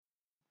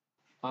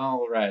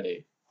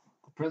Alrighty.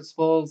 The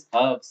Principles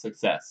of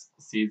Success,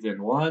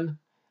 Season 1,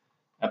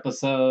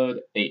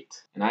 Episode 8.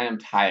 And I am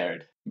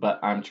tired, but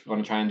I'm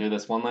going to try and do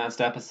this one last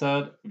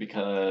episode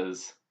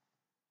because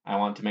I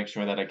want to make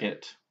sure that I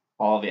get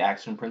all the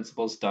action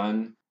principles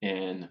done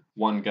in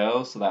one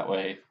go so that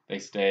way they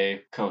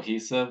stay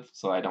cohesive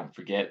so I don't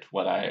forget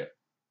what I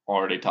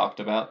already talked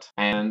about.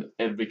 And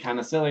it'd be kind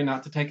of silly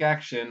not to take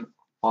action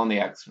on the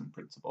action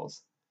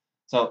principles.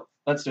 So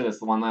let's do this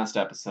one last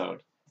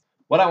episode.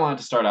 What I wanted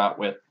to start out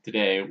with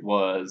today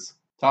was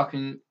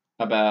talking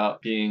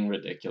about being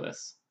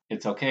ridiculous.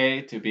 It's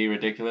okay to be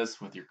ridiculous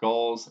with your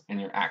goals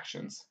and your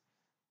actions.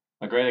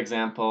 A great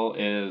example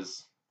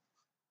is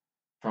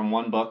from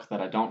one book that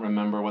I don't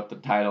remember what the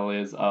title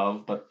is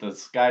of, but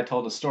this guy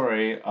told a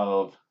story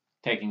of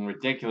taking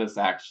ridiculous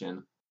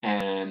action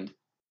and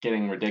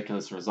getting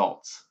ridiculous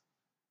results.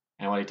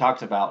 And what he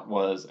talked about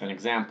was an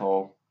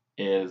example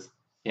is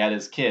he had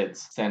his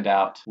kids send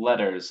out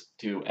letters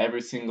to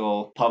every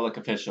single public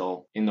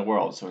official in the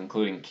world, so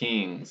including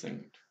kings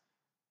and,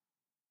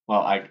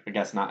 well, I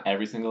guess not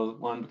every single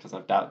one because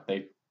I doubt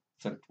they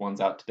sent ones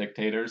out to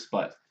dictators,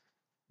 but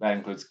that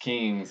includes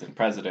kings and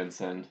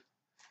presidents and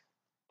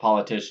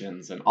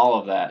politicians and all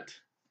of that,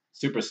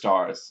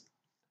 superstars,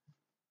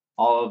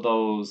 all of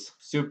those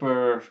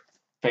super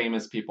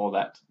famous people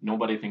that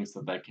nobody thinks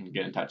that they can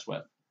get in touch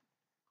with.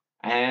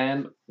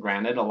 And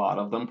granted, a lot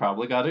of them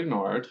probably got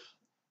ignored,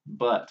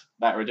 but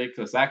that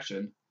ridiculous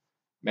action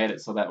made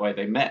it so that way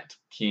they met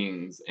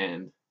kings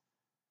and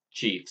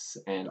chiefs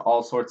and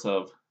all sorts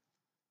of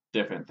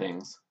different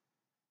things.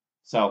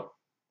 So,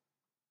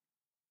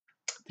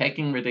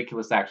 taking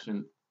ridiculous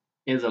action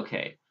is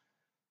okay.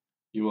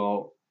 You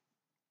will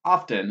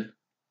often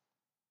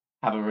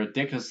have a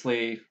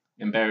ridiculously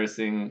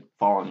embarrassing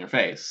fall on your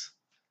face,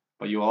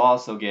 but you will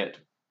also get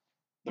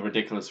the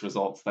ridiculous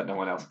results that no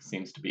one else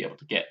seems to be able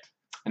to get.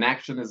 An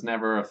action is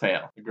never a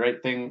fail. The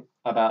great thing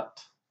about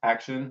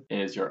action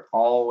is you're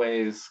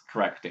always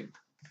correcting.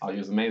 I'll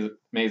use a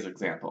maze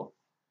example.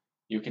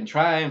 You can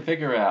try and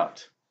figure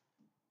out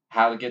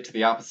how to get to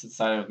the opposite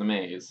side of the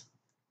maze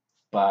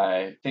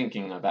by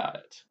thinking about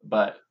it.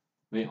 But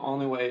the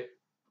only way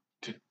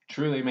to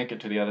truly make it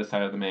to the other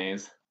side of the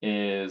maze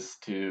is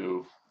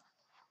to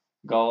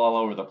go all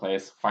over the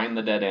place, find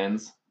the dead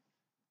ends,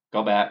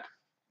 go back,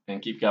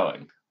 and keep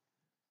going.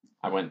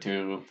 I went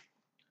to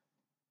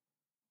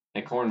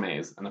a corn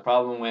maze, and the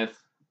problem with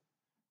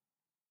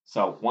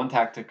one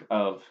tactic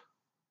of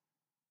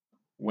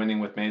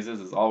winning with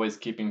mazes is always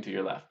keeping to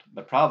your left.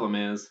 The problem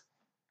is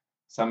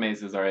some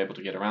mazes are able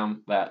to get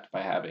around that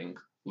by having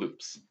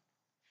loops.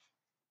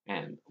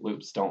 And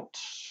loops don't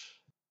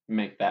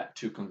make that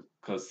too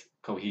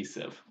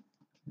cohesive,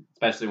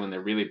 especially when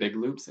they're really big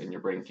loops and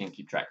your brain can't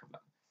keep track of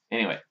them.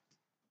 Anyway,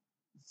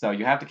 so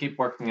you have to keep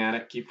working at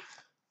it, keep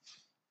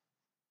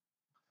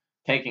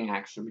taking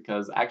action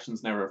because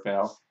actions never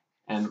fail.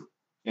 And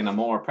in a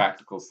more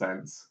practical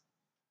sense,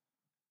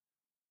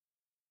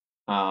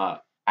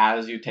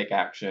 as you take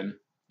action,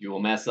 you will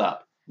mess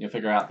up. You'll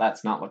figure out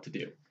that's not what to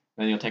do.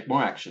 Then you'll take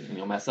more action and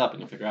you'll mess up and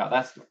you'll figure out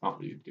that's not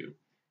what you do.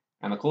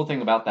 And the cool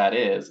thing about that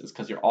is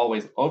because you're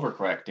always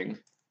overcorrecting,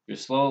 you're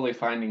slowly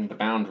finding the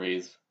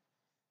boundaries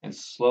and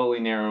slowly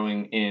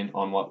narrowing in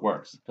on what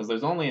works. Because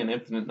there's only an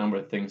infinite number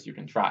of things you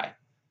can try.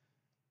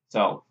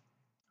 So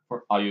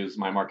I'll use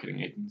my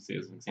marketing agency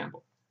as an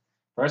example.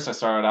 First, I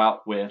started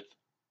out with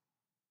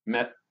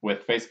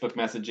Facebook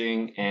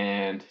messaging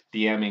and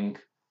DMing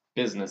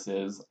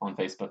businesses on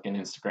Facebook and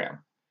Instagram.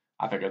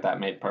 I figured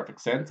that made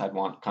perfect sense. I'd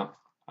want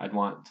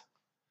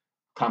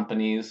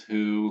companies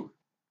who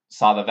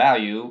saw the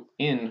value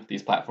in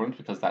these platforms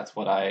because that's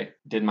what I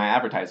did my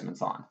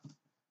advertisements on.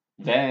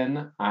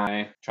 Then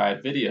I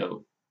tried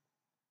video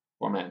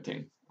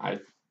formatting. I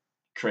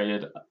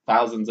created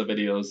thousands of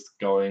videos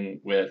going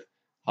with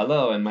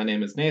hello and my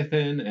name is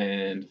Nathan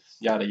and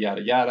yada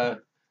yada yada,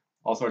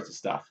 all sorts of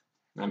stuff.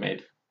 I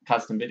made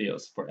custom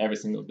videos for every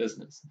single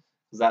business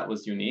because that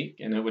was unique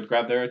and it would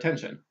grab their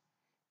attention.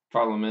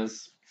 Problem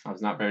is, I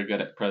was not very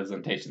good at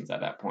presentations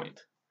at that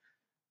point.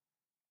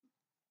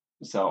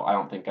 So I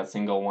don't think a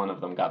single one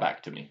of them got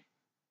back to me.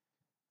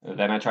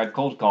 Then I tried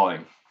cold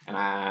calling, and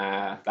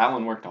that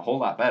one worked a whole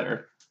lot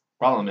better.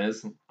 Problem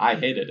is, I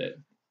hated it,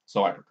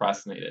 so I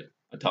procrastinated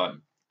a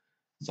ton.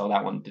 So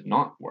that one did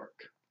not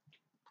work.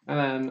 And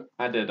then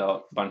I did a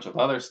bunch of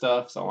other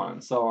stuff, so on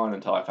and so on,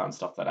 until I found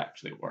stuff that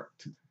actually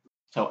worked.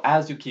 So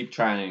as you keep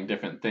trying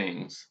different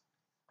things,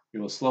 you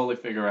will slowly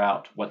figure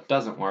out what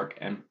doesn't work,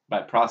 and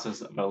by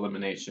process of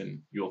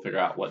elimination, you will figure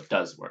out what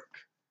does work.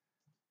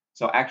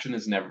 So action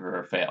is never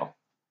a fail.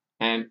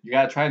 And you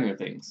gotta try new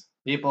things.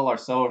 People are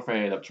so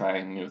afraid of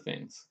trying new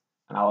things.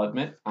 And I'll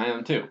admit, I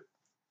am too.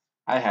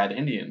 I had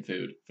Indian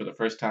food for the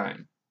first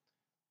time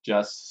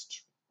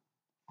just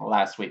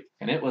last week,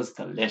 and it was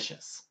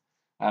delicious.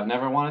 I've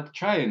never wanted to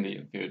try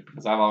Indian food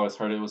because I've always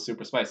heard it was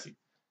super spicy.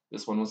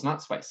 This one was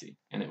not spicy,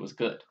 and it was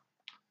good.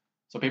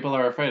 So people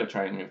are afraid of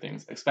trying new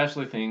things,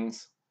 especially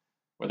things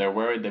where they're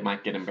worried they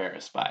might get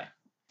embarrassed by.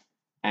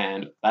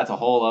 And that's a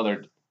whole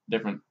other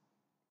different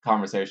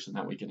conversation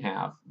that we can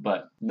have.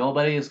 But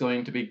nobody is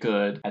going to be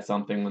good at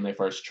something when they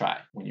first try.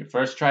 When you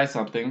first try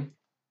something,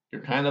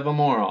 you're kind of a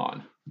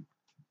moron.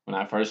 When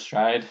I first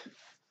tried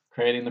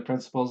creating the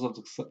principles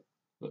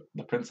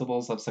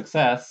of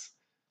success,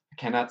 I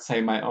cannot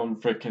say my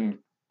own freaking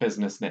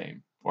business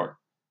name or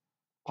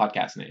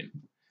podcast name.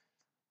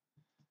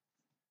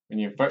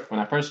 When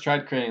I first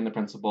tried creating the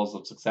principles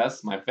of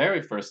success, my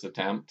very first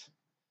attempt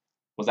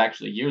was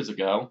actually years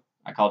ago.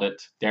 I called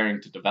it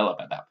Daring to Develop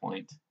at that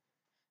point.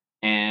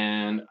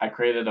 And I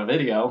created a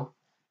video.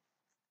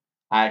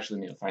 I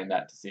actually need to find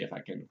that to see if I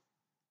can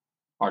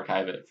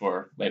archive it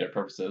for later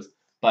purposes.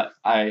 But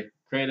I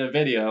created a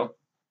video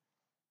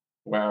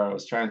where I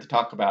was trying to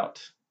talk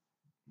about,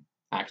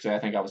 actually, I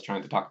think I was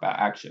trying to talk about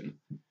action.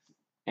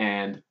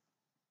 And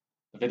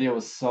the video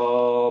was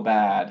so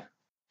bad.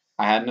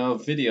 I had no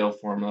video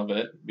form of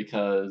it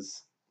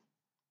because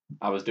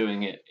I was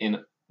doing it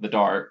in the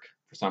dark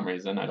for some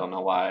reason. I don't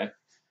know why.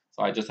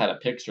 So I just had a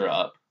picture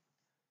up,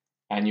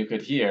 and you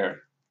could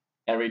hear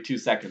every 2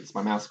 seconds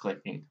my mouse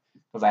clicking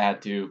because I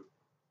had to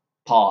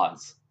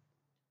pause,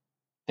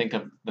 think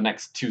of the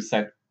next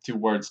two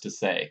words to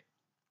say,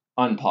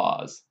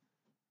 unpause,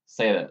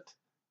 say it,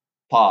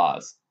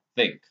 pause,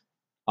 think,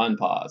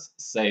 unpause,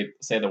 say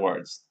the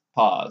words,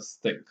 pause,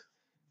 think.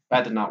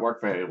 That did not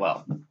work very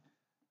well.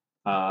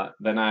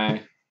 When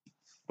I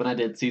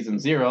did season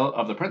 0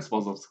 of the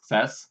Principles of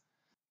Success,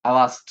 I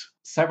lost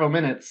several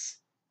minutes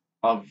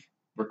of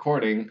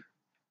recording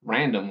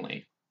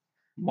randomly,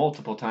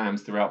 multiple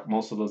times throughout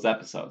most of those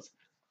episodes.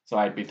 So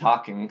I'd be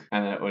talking,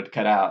 and then it would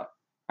cut out,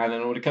 and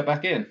then it would cut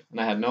back in, and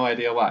I had no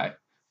idea why.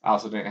 I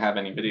also didn't have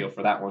any video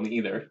for that one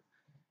either,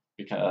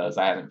 because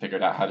I hadn't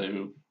figured out how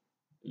to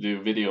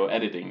do video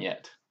editing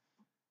yet.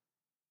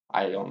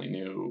 I only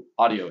knew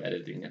audio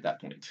editing at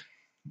that point.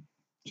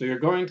 So you're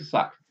going to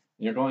suck,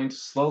 and you're going to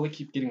slowly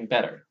keep getting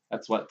better.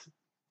 That's why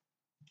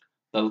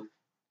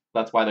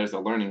there's a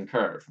learning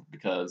curve,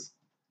 because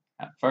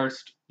at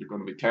first you're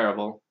going to be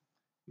terrible,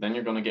 then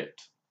you're going to get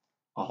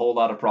a whole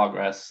lot of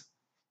progress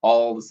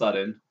all of a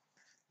sudden.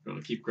 You're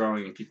going to keep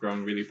growing and keep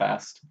growing really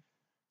fast,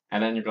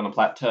 and then you're going to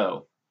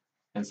plateau.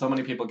 And so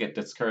many people get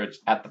discouraged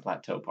at the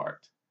plateau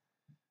part.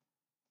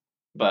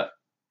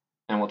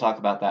 And we'll talk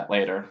about that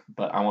later,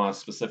 but I want to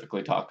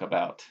specifically talk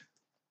about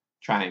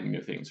trying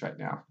new things right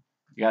now.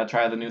 You got to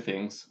try the new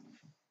things,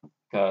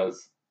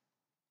 because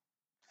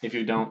if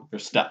you don't, you're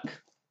stuck.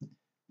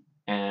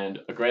 And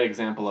a great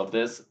example of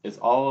this is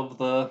all of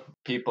the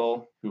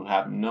people who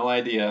have no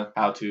idea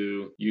how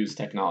to use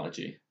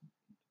technology.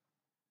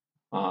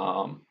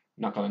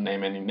 Not going to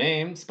name any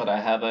names, but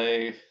I have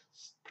a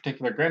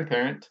particular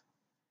grandparent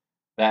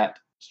that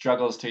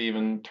struggles to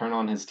even turn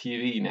on his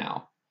TV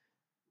now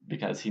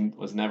because he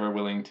was never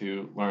willing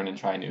to learn and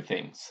try new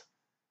things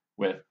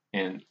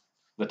in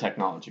the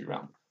technology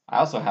realm. I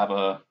also have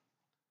a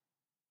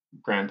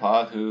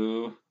grandpa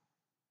who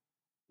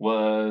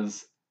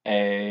was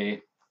a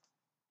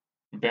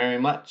very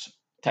much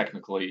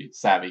technically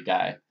savvy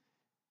guy,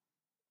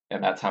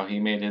 and that's how he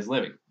made his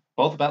living.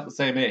 Both about the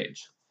same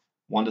age.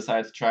 One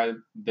decided to try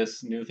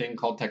this new thing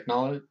called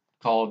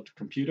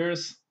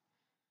computers.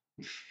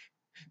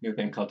 New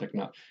thing called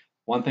technology.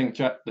 One thing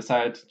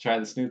decided to try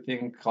this new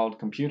thing called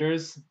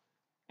computers,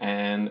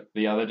 and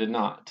the other did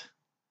not.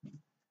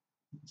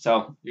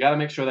 So you got to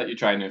make sure that you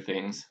try new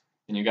things,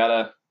 and you got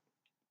to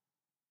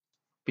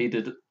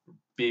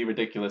be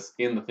ridiculous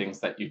in the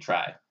things that you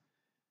try.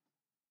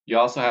 You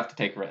also have to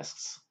take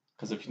risks,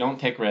 because if you don't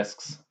take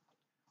risks,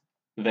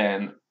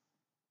 then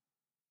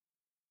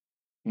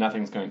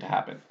nothing's going to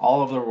happen.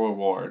 All of the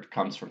reward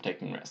comes from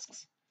taking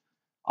risks.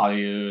 I'll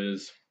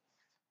use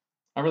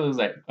a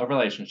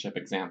relationship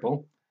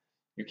example.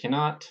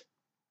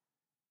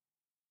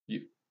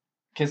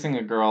 Kissing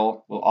a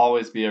girl will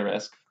always be a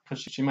risk,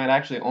 because she might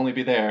actually only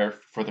be there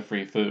for the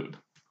free food.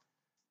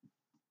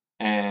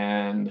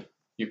 And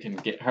you can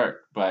get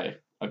hurt by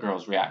a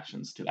girl's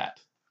reactions to that.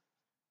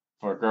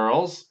 For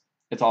girls,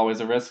 it's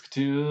always a risk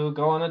to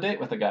go on a date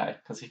with a guy,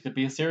 because he could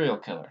be a serial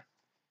killer.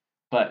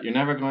 But you're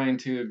never going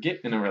to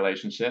get in a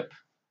relationship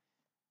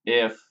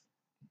if,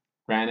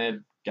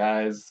 granted,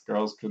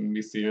 girls can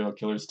be serial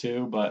killers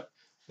too, but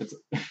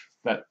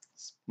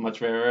that's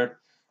much rarer.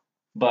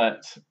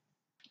 But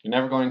you're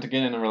never going to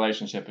get in a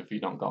relationship if you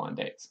don't go on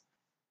dates.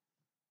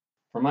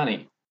 For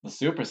money, the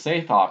super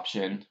safe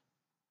option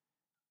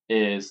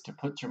is to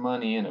put your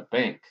money in a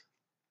bank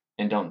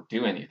and don't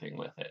do anything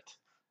with it.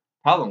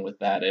 Problem with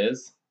that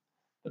is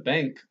the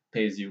bank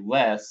pays you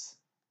less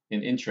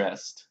in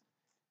interest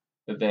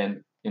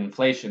than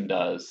inflation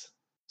does.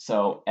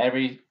 So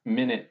every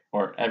minute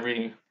or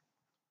every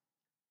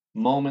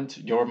moment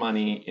your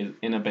money is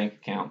in a bank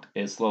account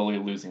is slowly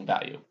losing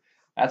value.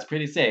 That's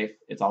pretty safe.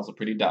 It's also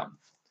pretty dumb.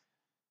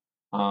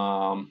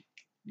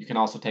 You can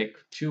also take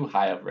too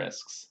high of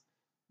risks,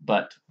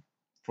 but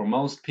for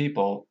most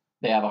people,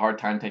 they have a hard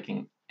time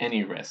taking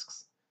any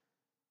risks.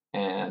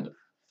 And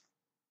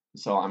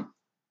so I'm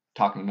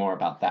talking more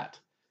about that.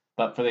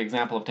 But for the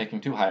example of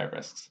taking too high of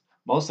risks,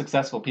 most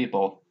successful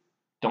people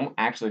don't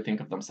actually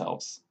think of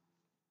themselves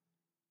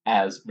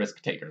as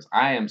risk takers.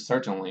 I am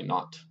certainly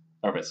not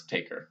a risk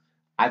taker.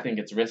 I think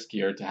it's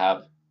riskier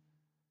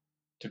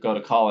to go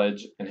to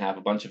college and have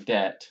a bunch of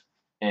debt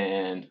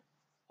and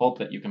hope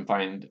that you can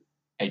find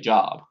a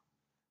job.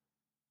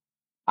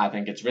 I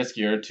think it's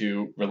riskier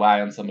to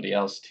rely on somebody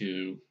else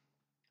to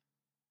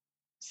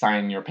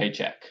sign your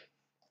paycheck.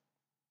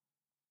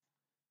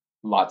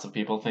 Lots of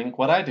people think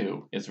what I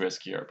do is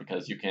riskier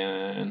because you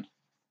can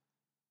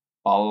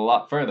fall a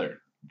lot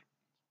further.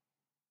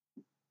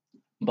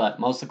 But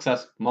most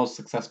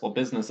successful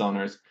business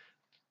owners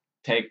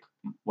take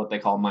what they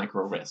call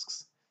micro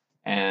risks.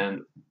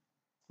 And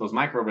those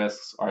micro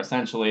risks are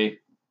essentially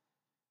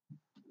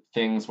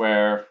things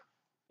where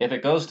if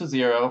it goes to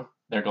zero,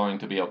 they're going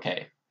to be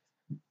okay.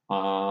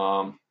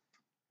 A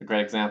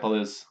great example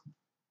is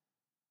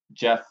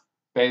Jeff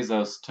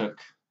Bezos took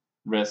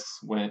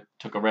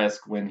a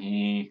risk when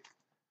he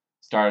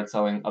started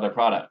selling other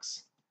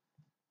products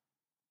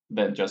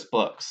than just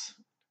books.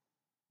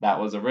 That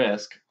was a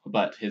risk,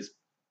 but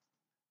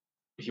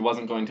he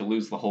wasn't going to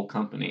lose the whole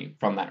company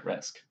from that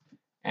risk.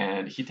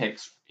 And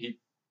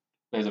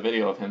there's a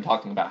video of him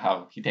talking about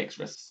how he takes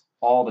risks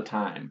all the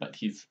time, but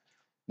he's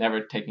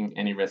never taking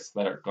any risks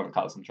that are going to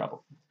cause him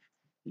trouble.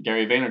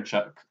 Gary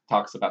Vaynerchuk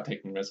talks about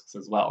taking risks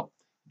as well.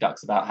 He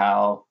talks about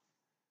how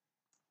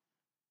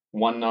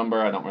one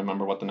number, I don't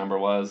remember what the number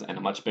was, and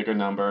a much bigger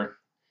number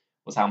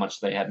was how much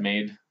they had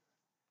made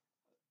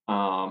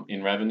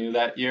in revenue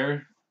that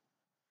year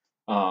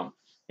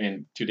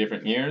in 2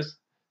 different years.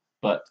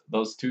 But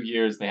those 2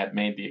 years, they had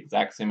made the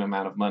exact same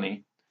amount of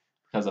money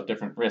because of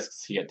different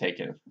risks he had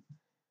taken.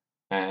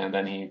 And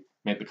then he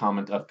made the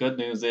comment of good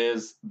news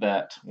is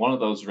that one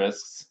of those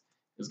risks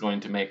is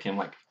going to make him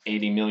like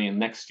 80 million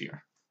next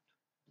year.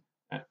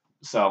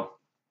 So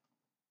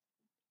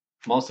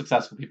most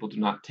successful people do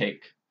not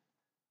take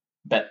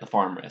bet the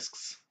farm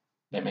risks.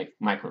 They make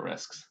micro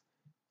risks.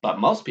 But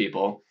most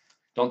people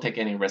don't take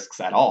any risks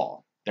at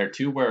all. They're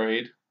too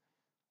worried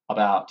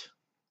about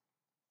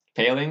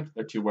failing.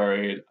 They're too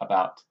worried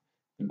about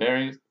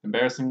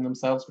embarrassing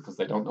themselves because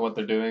they don't know what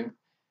they're doing.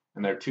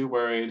 And they're too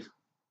worried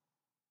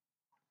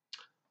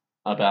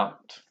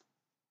about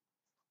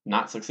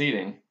not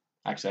succeeding.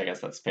 Actually, I guess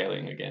that's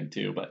failing again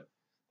too, but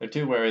they're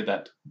too worried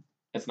that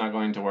it's not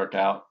going to work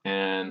out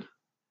and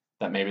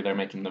that maybe they're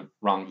making the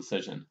wrong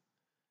decision.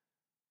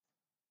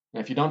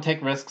 And if you don't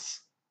take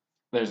risks,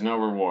 there's no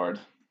reward.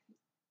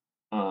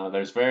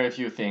 There's very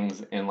few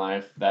things in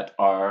life that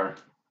are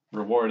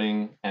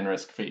rewarding and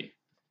risk-free.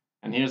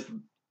 And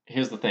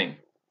here's the thing.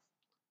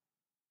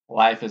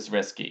 Life is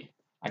risky.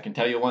 I can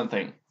tell you one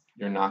thing.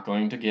 You're not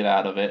going to get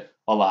out of it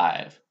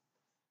alive.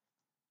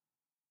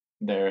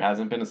 There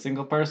hasn't been a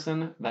single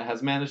person that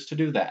has managed to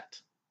do that.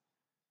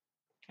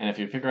 And if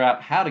you figure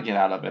out how to get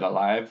out of it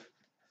alive,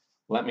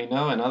 let me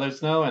know and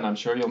others know, and I'm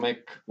sure you'll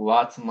make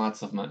lots and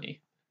lots of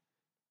money.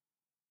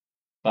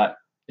 But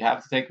you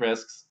have to take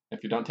risks.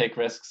 If you don't take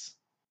risks,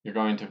 you're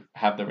going to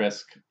have the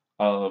risk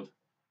of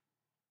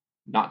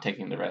not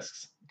taking the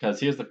risks. Because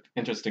here's the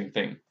interesting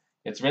thing.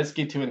 It's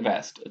risky to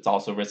invest. It's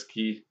also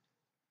risky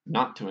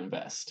not to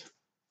invest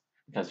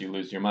because you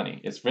lose your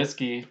money. It's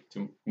risky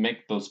to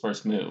make those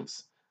first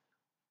moves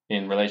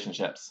in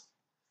relationships.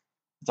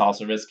 It's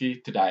also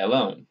risky to die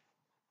alone.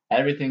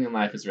 Everything in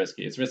life is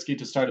risky. It's risky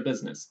to start a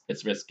business.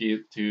 It's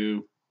risky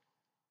to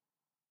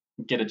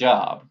get a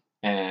job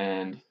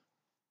and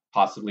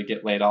possibly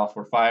get laid off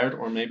or fired,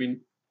 or maybe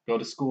go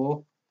to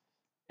school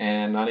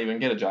and not even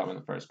get a job in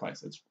the first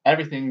place.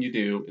 Everything you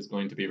do is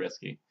going to be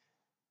risky.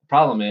 The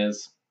problem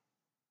is,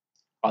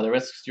 are the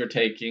risks you're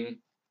taking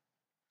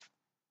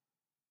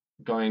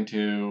going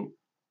to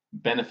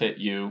benefit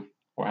you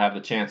or have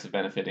the chance of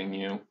benefiting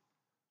you,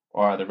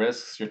 or are the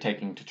risks you're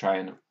taking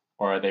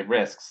or are they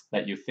risks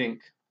that you think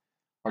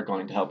are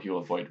going to help you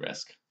avoid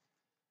risk?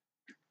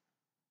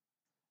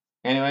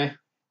 Anyway,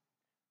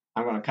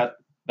 I'm going to cut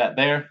that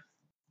there.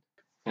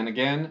 And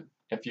again,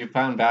 if you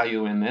found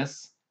value in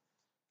this,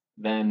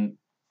 then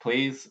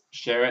please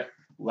share it.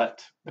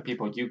 Let the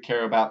people you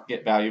care about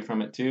get value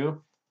from it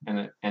too.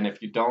 And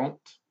if you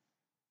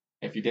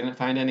didn't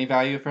find any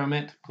value from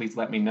it, please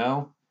let me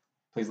know.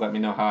 Please let me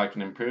know how I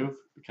can improve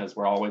because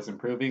we're always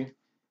improving.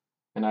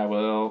 And I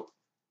will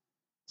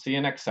see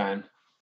you next time.